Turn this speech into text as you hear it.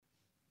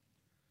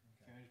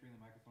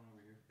microphone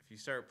over here. If you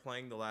start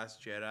playing The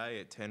Last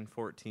Jedi at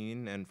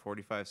 10:14 and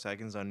 45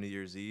 seconds on New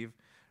Year's Eve,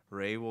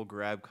 Ray will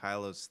grab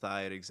Kylo's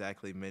thigh at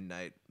exactly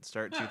midnight.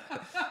 Start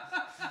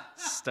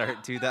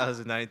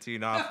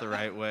 2019 off the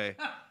right way.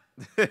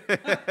 You have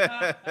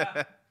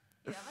a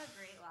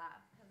great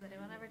laugh. Has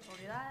anyone ever told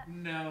you that?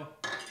 No.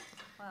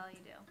 Well, you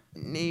do.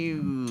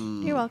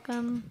 No. You're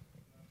welcome.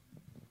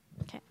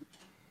 Okay.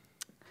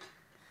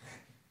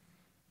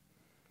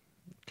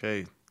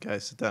 Okay,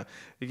 guys, sit down.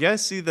 You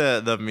guys see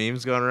the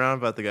memes going around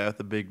about the guy with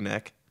the big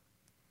neck?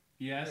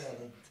 Yes.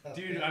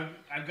 Dude,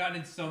 I've gotten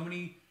in so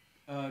many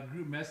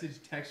group message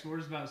text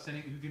wars about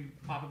sending who can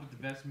pop up with the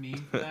best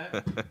meme for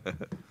that.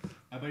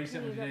 My buddy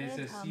sent one today that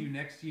says, see you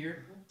next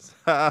year.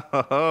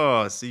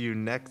 Oh, see you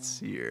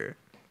next year.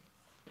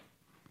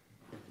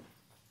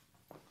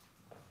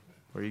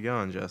 Where you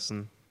going,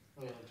 Justin?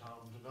 Oh, yeah, Tom.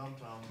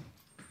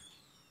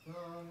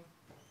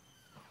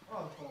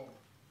 Oh, cold.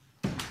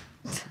 A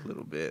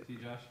little bit. See you,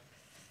 Josh.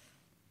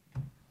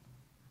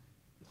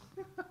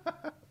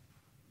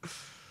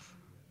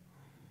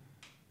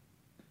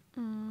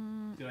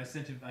 Dude, I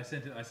sent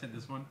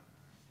this one.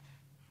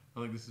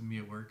 Oh, like this is me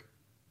at work.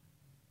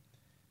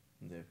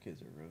 Their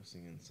kids are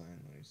roasting in sign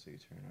language, so you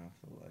turn off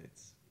the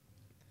lights.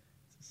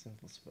 It's a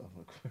simple spell.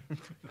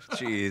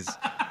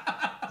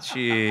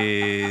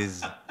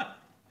 Jeez.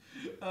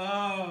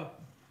 Oh,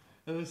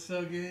 that was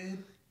so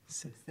good.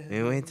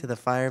 We went to the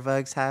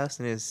Firebug's house,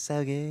 and it was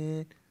so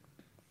good.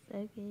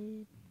 So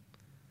good.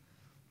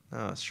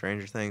 Oh,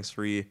 Stranger Things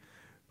 3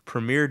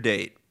 premiere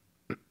date.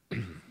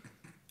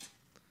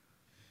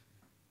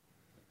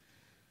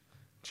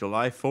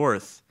 July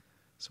 4th.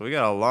 So we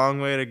got a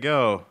long way to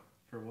go.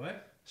 For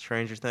what?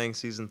 Stranger Things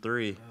Season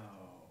 3. Oh.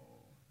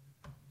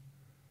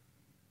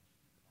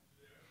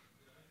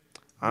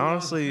 I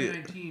honestly...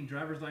 2019,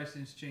 driver's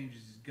license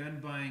changes,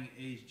 gun buying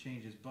age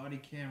changes, body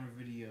camera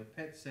video,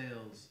 pet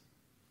sales.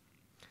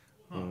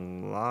 A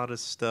lot of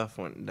stuff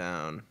went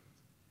down.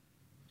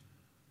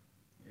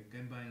 Your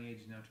gun buying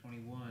age is now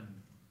 21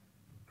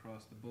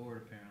 across the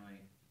board, apparently.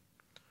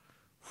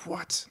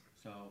 What?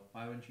 So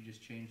why wouldn't you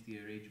just change the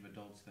age of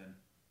adults then?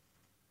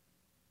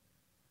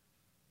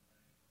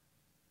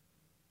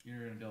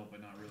 You're an adult,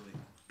 but not really.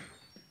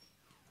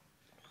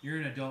 You're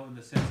an adult in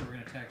the sense that we're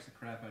going to tax the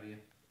crap out of you.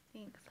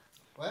 Thanks.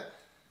 What?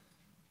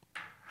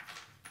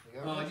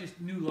 Oh,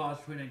 just new laws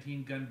for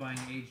 2019, gun buying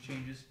age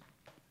changes.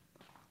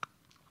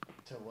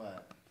 To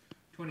what?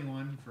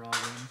 21 for all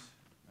guns.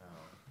 Oh.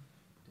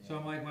 So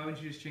I'm like, why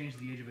wouldn't you just change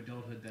the age of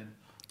adulthood then?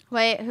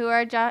 Wait, who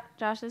are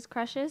Josh's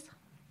crushes?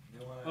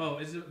 Oh,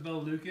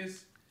 Isabel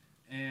Lucas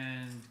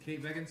and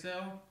Kate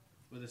Beckinsale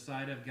with a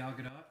side of Gal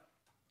Gadot.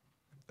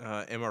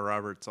 Emma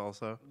Roberts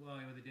also. Well,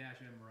 with a dash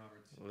of Emma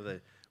Roberts.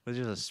 With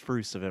just a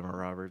spruce of Emma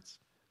Roberts.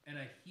 And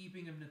a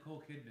heaping of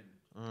Nicole Kidman.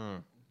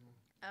 Mm.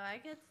 Oh, I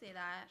could see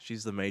that.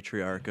 She's the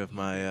matriarch of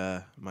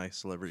my my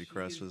celebrity She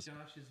crushes. is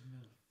Josh's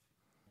milf.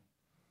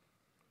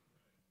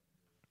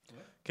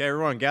 What? Okay,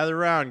 everyone, gather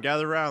around.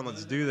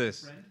 Let's do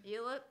this. Friend?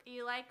 You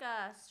like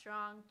a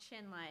strong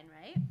chin line,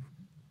 right?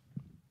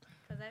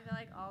 Because I feel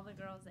like all the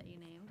girls that you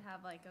named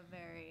have like a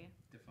very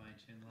Defined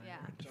chin line. yeah.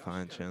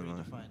 Defined chin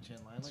line. Defined chin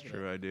line. That's Look at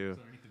true, that. I do. It's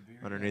underneath the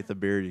beard. Underneath the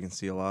beard, you can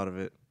see a lot of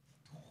it.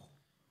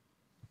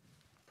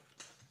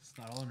 It's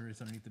not all under,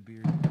 it's underneath the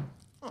beard.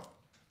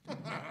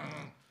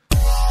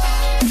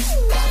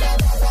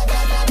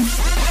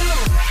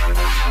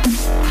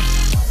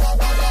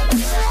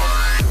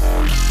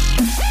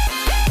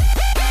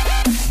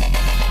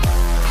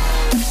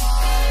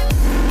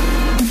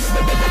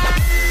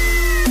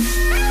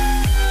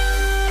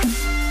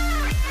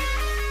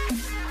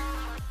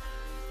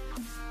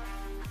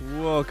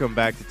 Welcome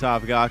back to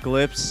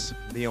Topicocalypse,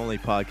 the only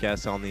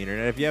podcast on the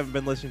internet. If you haven't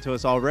been listening to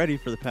us already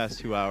for the past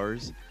 2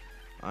 hours,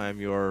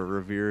 I'm your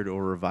revered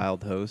or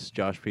reviled host,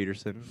 Josh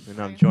Peterson, and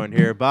I'm joined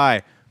here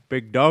by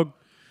Big Dog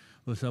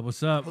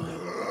What's up?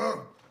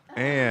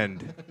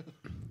 and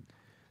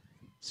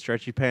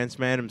Stretchy Pants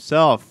Man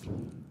himself.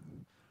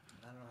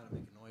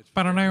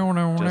 I don't know how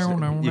to make a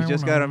noise. You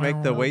just got to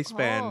make the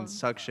waistband Cold.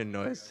 suction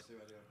noise.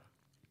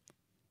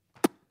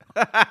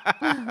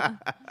 My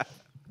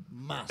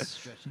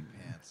stretchy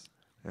pants.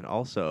 And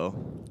also,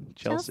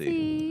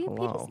 Chelsea.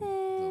 Hello. The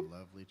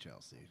lovely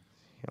Chelsea.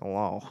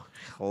 Hello. Oh,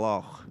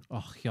 hello.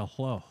 Oh,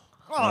 shalom.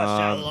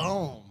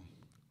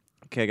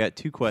 Okay, I got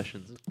 2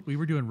 questions. We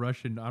were doing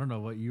Russian. I don't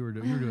know what you were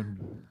doing. You were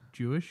doing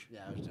Jewish?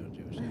 Yeah, I was doing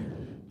Jewish.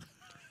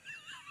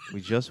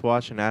 We just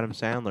watched an Adam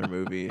Sandler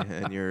movie,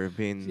 and you're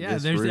being Yeah,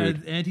 this there's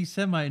rude. an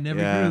anti-Semite in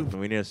every Yeah, group.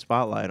 we need a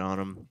spotlight on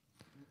him.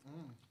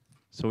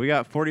 So we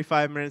got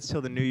 45 minutes till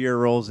the new year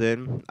rolls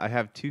in. I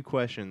have 2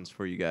 questions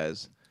for you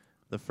guys.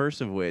 The first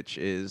of which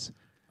is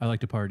I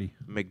like to party.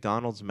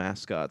 McDonald's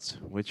mascots.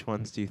 Which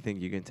ones do you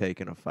think you can take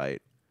in a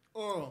fight?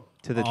 Oh.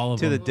 To the All of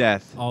to the them.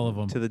 death. All of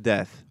them. To the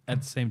death.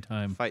 At the same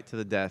time. Fight to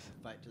the death.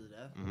 Fight to the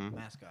death? Mhm.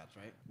 Mascots,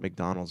 right?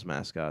 McDonald's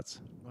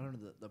mascots. What are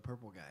the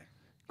purple guy?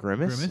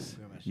 Grimace? Grimace?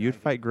 You'd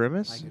fight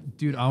Grimace?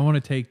 Dude, I want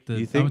to take the.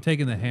 You think- I'm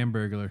taking the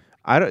Hamburglar.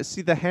 I don't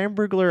see the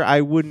Hamburglar.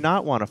 I would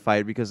not want to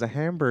fight because the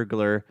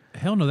Hamburglar.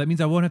 Hell no, that means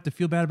I won't have to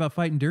feel bad about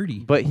fighting dirty.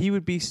 But he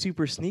would be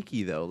super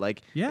sneaky though.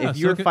 Like Yeah, if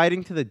so you're could-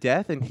 fighting to the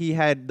death and he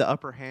had the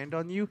upper hand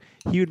on you,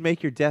 he would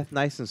make your death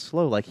nice and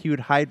slow. Like he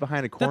would hide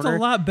behind a corner. That's a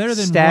lot better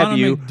than stab Ronald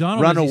you,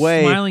 McDonald run as he's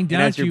away, smiling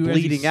down and as at you you're as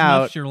he bleeding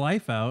snuffs out. your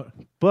life out.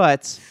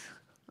 But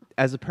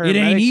as a paramedic, It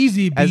ain't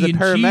easy as the being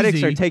paramedics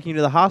cheesy. are taking you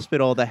to the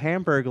hospital, the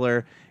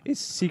Hamburglar is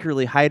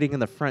secretly hiding in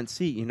the front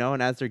seat, you know.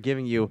 And as they're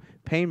giving you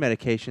pain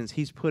medications,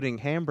 he's putting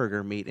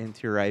hamburger meat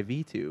into your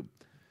IV tube,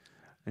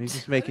 and he's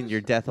just making your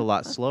death a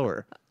lot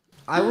slower.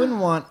 I wouldn't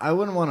want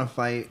to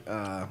fight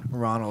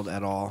Ronald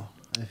at all.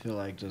 I feel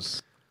like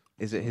just.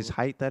 Is it his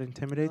height that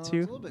intimidates It's a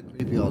you? little bit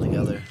creepy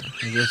altogether.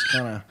 You just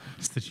kind of.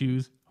 It's the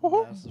shoes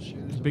The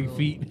shoes are Big real-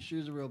 feet. The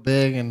shoes are real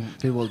big, and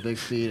people with big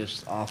feet. It's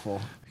just awful.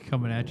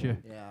 coming at you.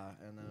 Yeah,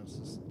 and then it's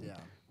just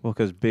Well,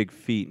 because big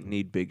feet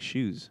need big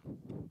shoes,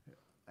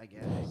 I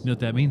guess. You know what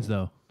that means,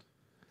 though?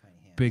 Tiny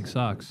hands. Big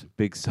socks.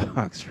 big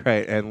socks,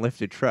 right, and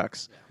lifted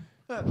trucks,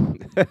 I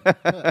think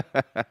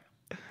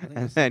and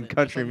there's then something-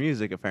 country there's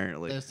music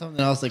apparently. There's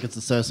something else that gets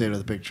associated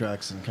with big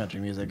trucks and country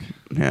music.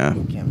 Yeah.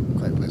 Can't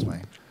quite place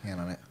my hand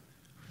on it.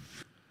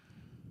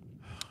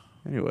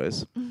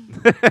 Anyways,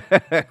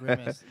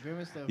 Grimace.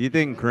 Grimace though, You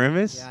think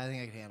Grimace? Yeah, I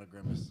think I can handle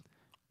Grimace.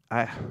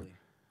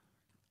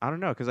 I don't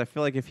know, because I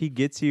feel like if he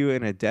gets you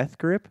in a death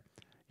grip,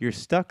 you're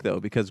stuck though,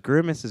 because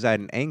Grimace is at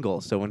an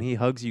angle. So when he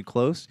hugs you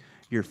close,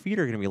 your feet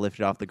are going to be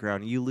lifted off the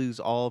ground. You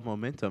lose all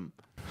momentum.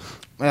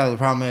 Well, the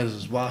problem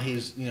is while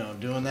he's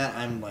doing that,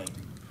 I'm like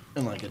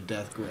in like a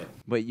death grip.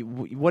 But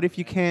what if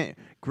you can't?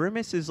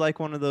 Grimace is like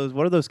one of those.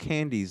 What are those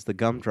candies? The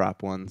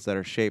gumdrop ones that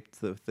are shaped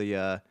with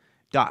the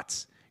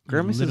dots.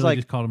 Grimace is Literally like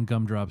just called them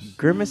gumdrops.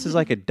 Grimace is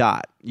like a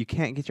dot. You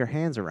can't get your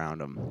hands around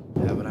him.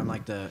 Yeah, but I'm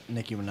like the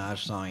Nicki Minaj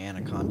song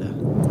Anaconda.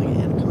 Like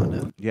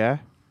Anaconda. Yeah.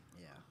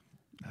 Yeah.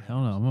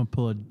 Hell no, I'm gonna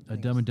pull a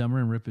Dumb and Dumber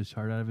and rip his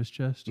heart out of his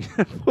chest.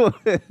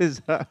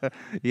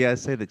 Yeah,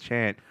 say the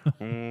chant.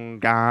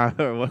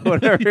 God, or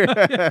whatever.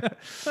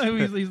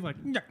 he's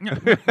like, "Nyah, nyah,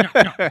 nyah,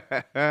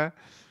 nyah, nyah."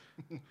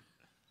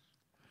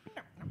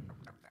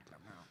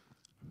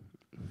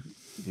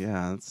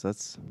 Yeah,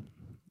 that's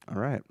all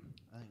right.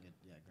 I think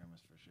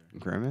Grimace for sure.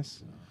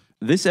 Grimace.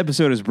 This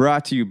episode is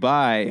brought to you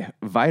by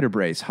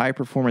Vitabrace,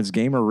 high-performance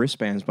gamer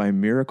wristbands by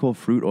Miracle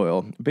Fruit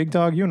Oil. Big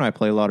Dog, you and I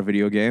play a lot of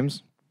video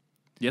games.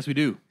 Yes, we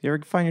do. You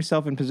ever find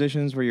yourself in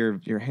positions where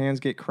your hands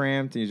get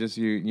cramped and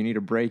you need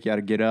a break, you got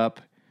to get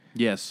up?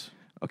 Yes.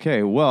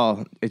 Okay,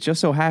 well, it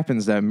just so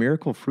happens that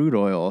Miracle Fruit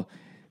Oil,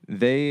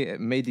 they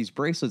made these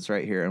bracelets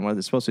right here, and what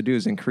it's supposed to do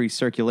is increase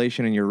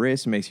circulation in your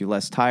wrist, makes you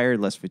less tired,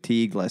 less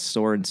fatigued, less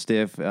sore and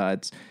stiff.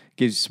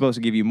 It's supposed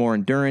to give you more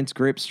endurance,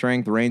 grip,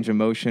 strength, range of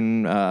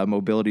motion,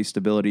 mobility,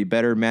 stability,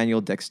 better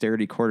manual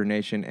dexterity,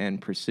 coordination, and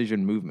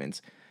precision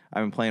movements.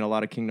 I've been playing a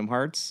lot of Kingdom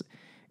Hearts,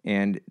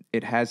 and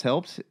it has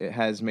helped. It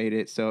has made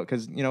it so,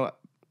 because,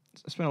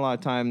 I spent a lot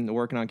of time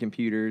working on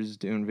computers,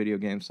 doing video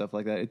games, stuff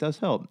like that. It does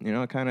help.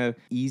 It kind of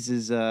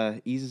eases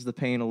the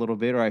pain a little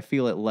bit, or I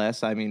feel it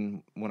less. I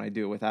mean, when I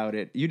do it without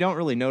it, you don't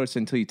really notice it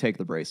until you take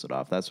the bracelet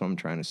off. That's what I'm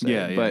trying to say.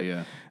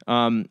 Yeah.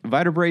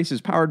 Vitabrace is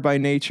powered by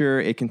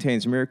nature. It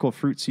contains miracle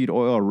fruit seed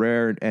oil, a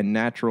rare and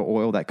natural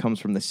oil that comes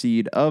from the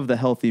seed of the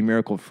healthy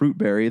miracle fruit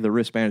berry. The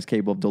wristband is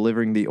capable of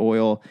delivering the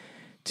oil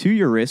to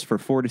your wrist for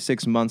 4 to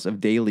 6 months of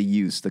daily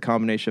use. The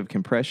combination of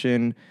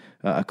compression,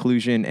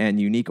 occlusion, and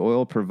unique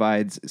oil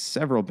provides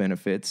several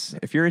benefits.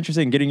 If you're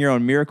interested in getting your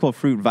own Miracle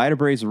Fruit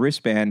Vitabrace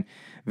wristband,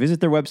 visit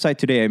their website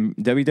today at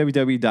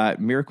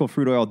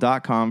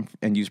www.miraclefruitoil.com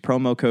and use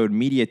promo code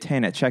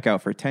MEDIA10 at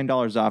checkout for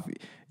 $10 off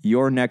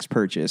your next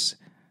purchase.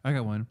 I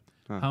got one.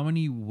 How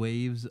many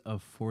waves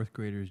of fourth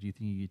graders do you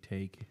think you could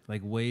take?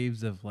 Like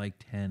waves of like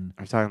 10.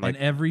 I'm talking like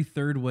And every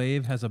third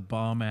wave has a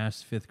bomb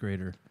ass fifth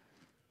grader.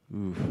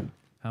 oof.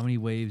 How many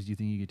waves do you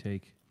think you could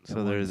take?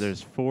 So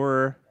there's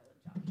four.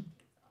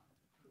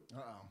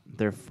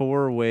 There are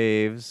 4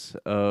 waves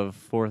of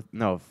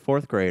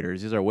fourth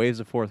graders. These are waves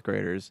of fourth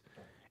graders,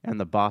 and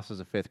the boss is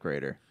a fifth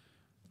grader.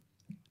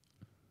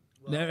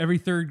 Every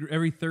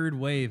third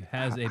wave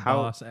has a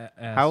boss.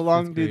 How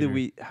long do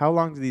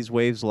these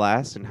waves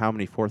last, and how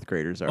many fourth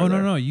graders are Oh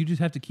there? no! You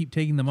just have to keep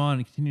taking them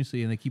on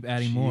continuously, and they keep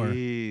adding more.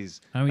 Jeez,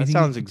 How many that do you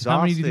sounds think- exhausting.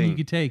 How many do you think you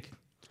could take?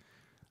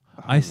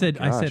 I said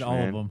gosh, all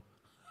man. of them.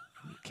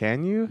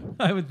 Can you?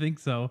 I would think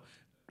so.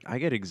 I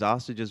get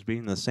exhausted just being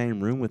in the same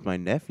room with my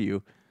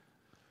nephew.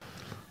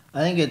 I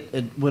think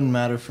it wouldn't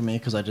matter for me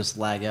because I just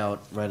lag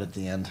out right at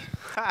the end.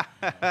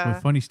 A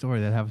funny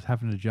story that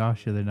happened to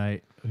Josh the other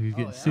night. He was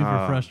getting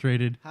super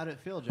frustrated. How'd it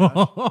feel,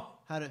 Josh?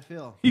 How'd it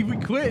feel? He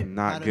would quit.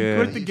 Not How'd it good.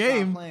 feel? Quit the You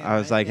game. stopped playing, I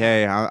was right? like,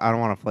 hey, I don't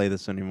want to play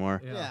this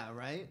anymore. Yeah,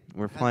 right?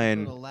 We're How'd it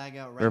playing. feel to lag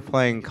out right We're when you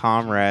playing get the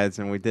comrades,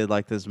 and we did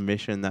like this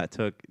mission that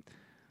took.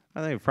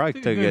 I think it probably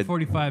Took took a good a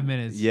 45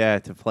 minutes. yeah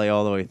to play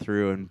all the way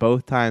through, and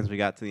both times we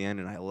got to the end,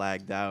 and I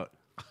lagged out.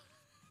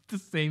 The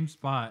same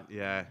spot.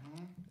 Yeah,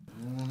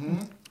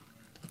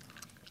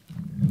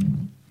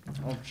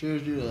 I'll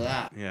cheers you to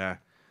that. yeah.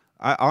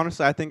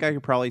 I think I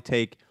could probably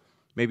take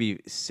maybe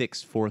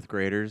 6 fourth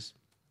graders.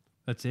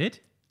 That's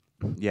it?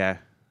 Yeah.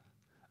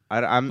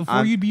 I'm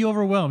Before you'd be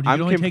overwhelmed. You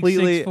can only take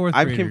 6 fourth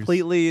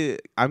graders.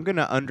 I'm going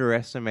to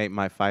underestimate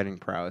my fighting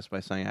prowess by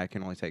saying I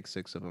can only take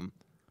 6 of them.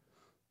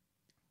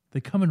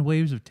 They come in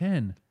waves of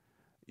 10.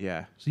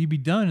 Yeah. So you'd be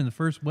done in the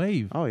first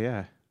wave. Oh,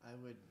 yeah.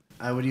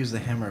 I would use the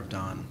Hammer of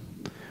Dawn.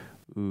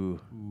 Ooh.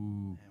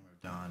 Hammer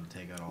of Dawn to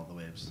take out all the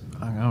waves.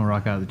 I'm going to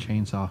rock out of the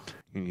chainsaw.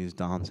 You can use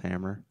Don's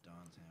hammer.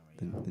 Dawn's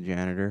Hammer. The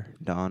janitor,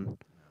 Don.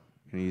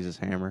 You can use his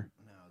hammer.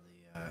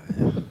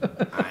 No,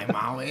 I'm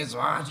always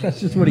watching. That's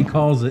just what he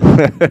calls it.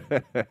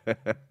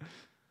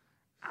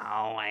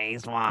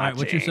 Always watching. All right,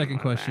 what's your second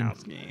question?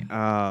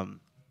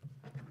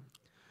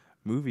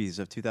 Movies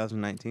of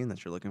 2019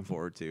 that you're looking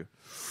forward to.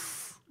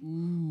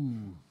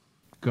 Ooh.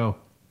 Go.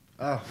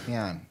 Oh,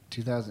 yeah.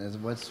 2000 is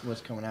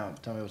what's coming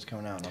out. Tell me what's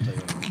coming out, and I'll tell you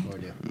what I'm looking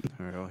forward to.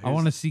 All right, well, I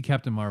want to see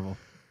Captain Marvel.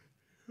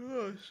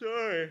 Oh,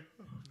 sorry.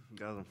 You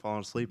guys, I'm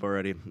falling asleep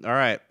already. All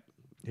right.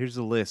 Here's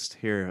the list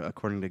here,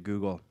 according to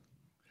Google.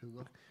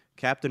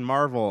 Captain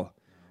Marvel,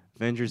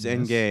 Avengers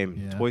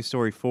Endgame, Yeah. Toy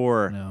Story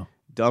 4, No.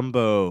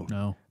 Dumbo,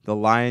 No. The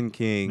Lion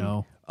King,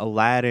 No.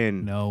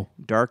 Aladdin, No.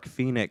 Dark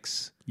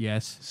Phoenix,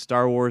 Yes.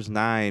 Star Wars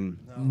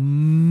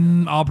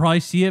 9. I'll probably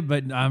see it,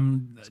 but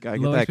I'm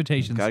low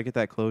expectations. Gotta get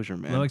that closure,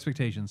 man. Low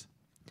expectations.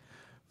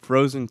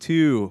 Frozen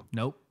 2,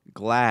 Nope.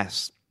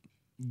 Glass,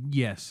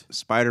 Yes.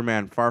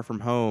 Spider-Man Far From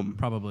Home,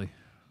 Probably.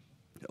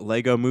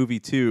 Lego Movie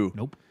 2,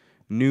 Nope.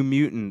 New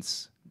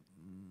Mutants,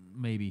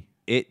 Maybe.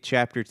 It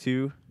Chapter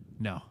 2.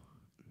 No.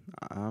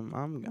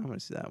 I'm gonna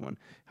see that one.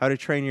 How to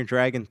Train Your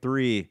Dragon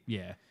 3,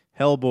 Yeah.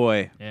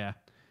 Hellboy, Yeah.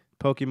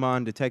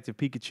 Pokemon Detective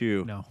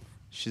Pikachu, No.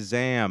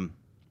 Shazam,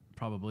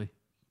 Probably.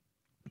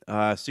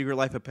 Secret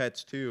Life of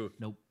Pets 2,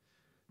 Nope.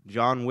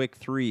 John Wick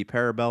 3,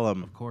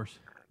 Parabellum, Of course.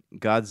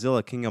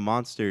 Godzilla King of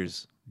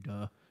Monsters,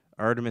 Duh.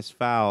 Artemis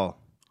Fowl,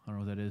 I don't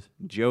know what that is.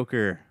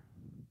 Joker,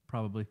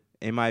 Probably.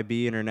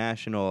 MIB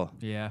International,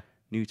 Yeah.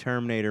 new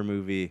Terminator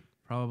movie,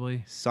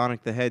 Probably.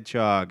 Sonic the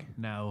Hedgehog,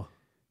 No.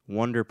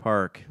 Wonder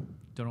Park,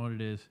 Don't know what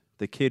it is.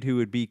 The Kid Who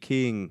Would Be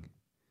King,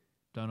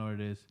 Don't know what it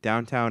is.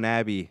 Downtown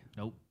Abbey,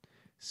 Nope.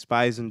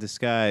 Spies in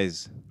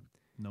Disguise,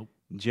 Nope.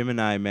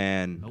 Gemini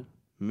Man, Nope.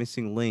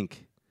 Missing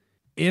Link.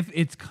 If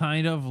it's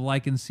kind of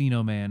like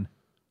Encino Man.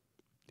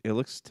 It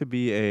looks to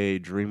be a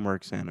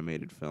DreamWorks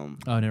animated film.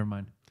 Oh, never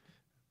mind.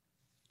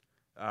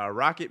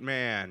 Rocket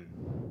Man.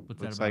 What's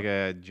Looks that like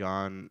about? a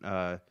John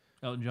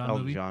Elton John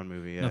Elton movie? John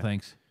movie. Yeah. No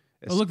thanks.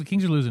 Es- Oh, look, the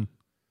Kings are losing.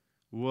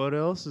 What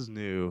else is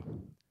new?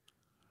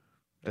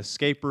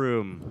 Escape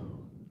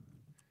Room,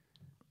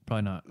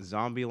 Probably not.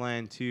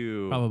 Zombieland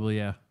 2, Probably,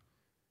 yeah.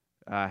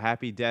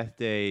 Happy Death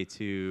Day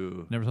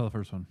 2, Never saw the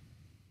first one.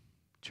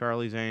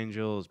 Charlie's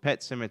Angels,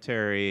 Pet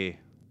Cemetery,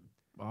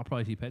 Well, I'll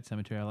probably see Pet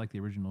Cemetery. I like the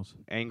originals.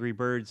 Angry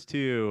Birds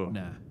 2.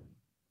 Nah.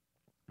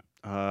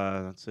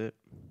 That's it.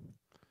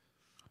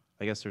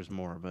 I guess there's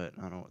more, but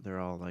I don't. They're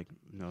all like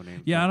no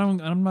name. Yeah,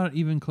 films. I'm not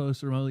even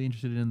close or remotely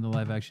interested in the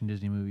live action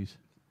Disney movies.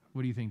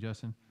 What do you think,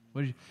 Justin?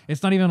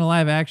 It's not even a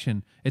live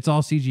action. It's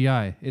all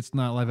CGI. It's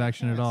not live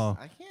action at all.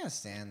 I can't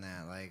stand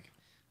that. Like,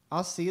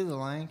 I'll see the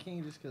Lion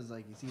King just because,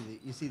 like,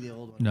 you see the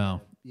old one. No.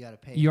 You gotta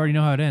pay. You already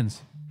know how it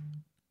ends.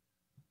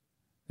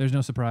 There's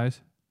no surprise.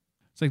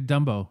 It's like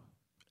Dumbo.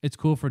 It's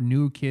cool for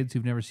new kids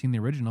who've never seen the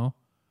original.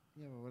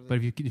 Yeah, But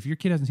if your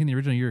kid hasn't seen the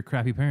original, you're a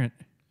crappy parent.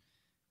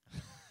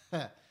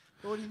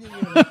 What do you think?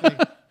 You're gonna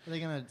are they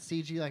gonna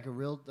CG like a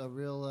real?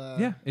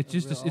 Yeah, it's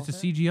just it's a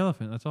CG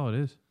elephant. That's all it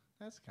is.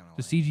 That's kind of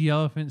The CG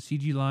elephant,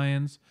 CG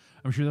lions.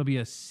 I'm sure there'll be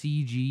a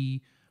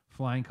CG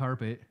flying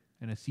carpet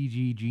and a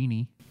CG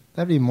genie.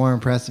 That'd be more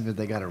impressive if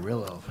they got a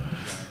real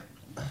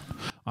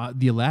elephant.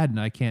 The Aladdin,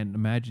 I can't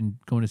imagine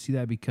going to see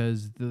that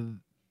because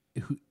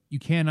you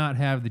cannot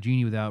have the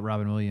genie without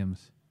Robin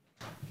Williams.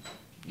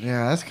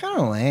 Yeah, that's kind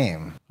of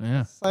lame.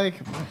 Yeah, It's like,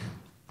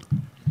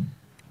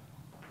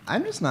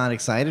 I'm just not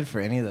excited for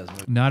any of those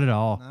movies. not at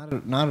all.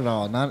 Not at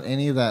all. Not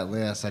any of that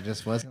list. I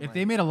just wasn't. If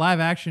they made a live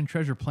action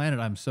Treasure Planet,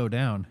 I'm so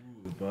down.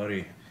 Ooh,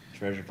 buddy,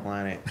 Treasure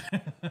Planet.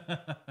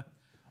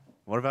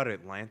 What about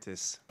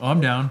Atlantis? Oh,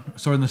 I'm down.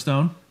 Sword in the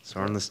Stone.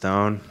 Sword in the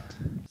Stone.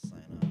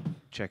 Sign up.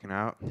 Checking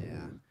out.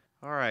 Yeah.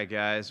 All right,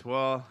 guys.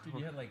 Well, Dude,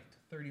 you had like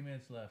 30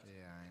 minutes left.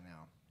 Yeah, I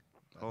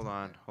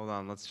know. hold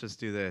on. Let's just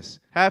do this.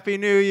 Happy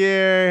New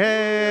Year!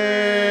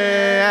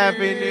 Hey,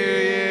 Happy New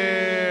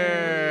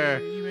Year!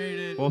 You made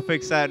it. We'll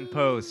fix that in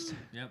post.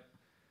 Yep.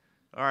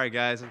 All right,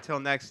 guys. Until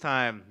next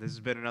time. This has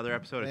been another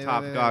episode of Wait,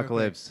 Top wait,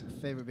 Apocalypse.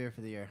 wait. Favorite beer for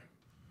the year.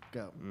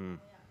 Go.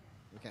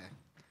 Okay.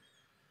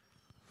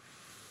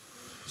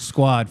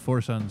 Squad,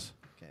 Four Sons.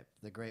 Okay.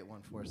 The Great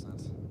One, Four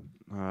Sons.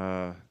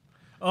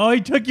 Oh,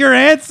 he took your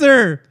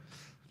answer.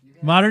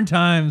 Modern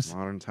Times.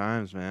 Modern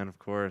Times, man. Of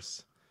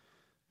course.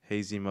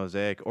 Hazy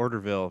Mosaic.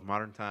 Orderville.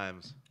 Modern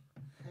Times.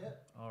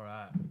 All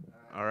right.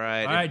 All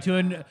right. All right,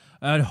 to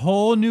a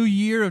whole new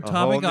year of A Top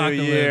whole new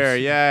Apocalypse. year.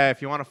 Yeah,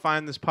 if you want to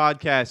find this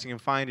podcast, you can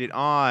find it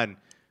on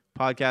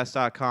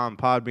podcast.com,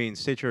 Podbean,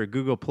 Stitcher,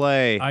 Google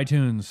Play,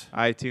 iTunes.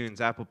 iTunes,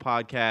 Apple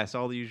Podcasts,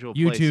 all the usual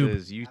YouTube.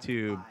 places.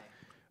 YouTube.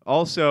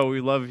 Also, we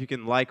love if you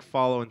can like,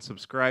 follow, and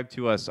subscribe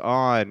to us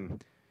on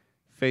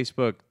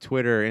Facebook,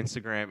 Twitter,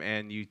 Instagram,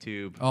 and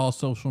YouTube. All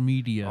social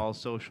media. All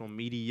social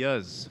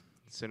medias.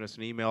 Send us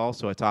an email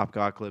also at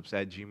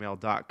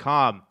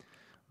topgoclips@gmail.com.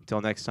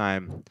 Until next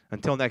time,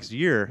 until next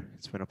year,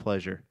 it's been a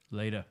pleasure.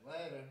 Later.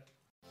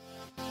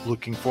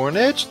 Looking for an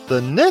edge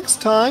the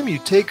next time you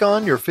take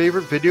on your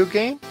favorite video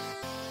game?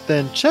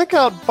 Then check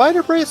out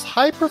Vitabrace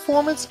High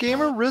Performance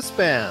Gamer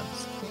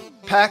Wristbands.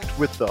 Packed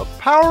with the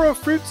power of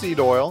fruit seed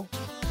oil,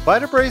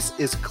 Vitabrace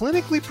is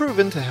clinically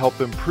proven to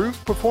help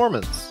improve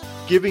performance,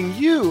 giving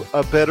you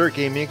a better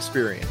gaming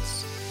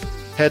experience.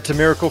 Head to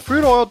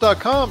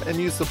miraclefruitoil.com and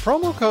use the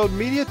promo code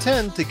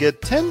MEDIA10 to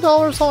get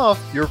 $10 off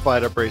your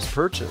Vitabrace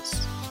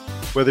purchase.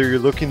 Whether you're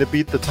looking to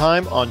beat the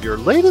time on your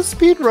latest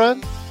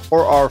speedrun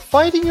or are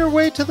fighting your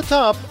way to the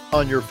top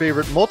on your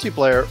favorite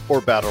multiplayer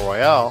or battle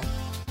royale,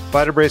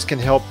 Vitabrace can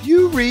help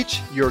you reach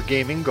your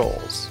gaming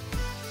goals.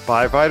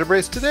 Buy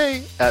Vitabrace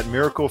today at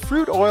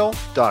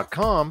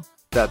miraclefruitoil.com.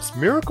 That's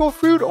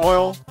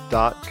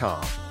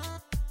miraclefruitoil.com.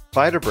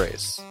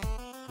 Vitabrace.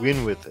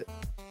 Win with it.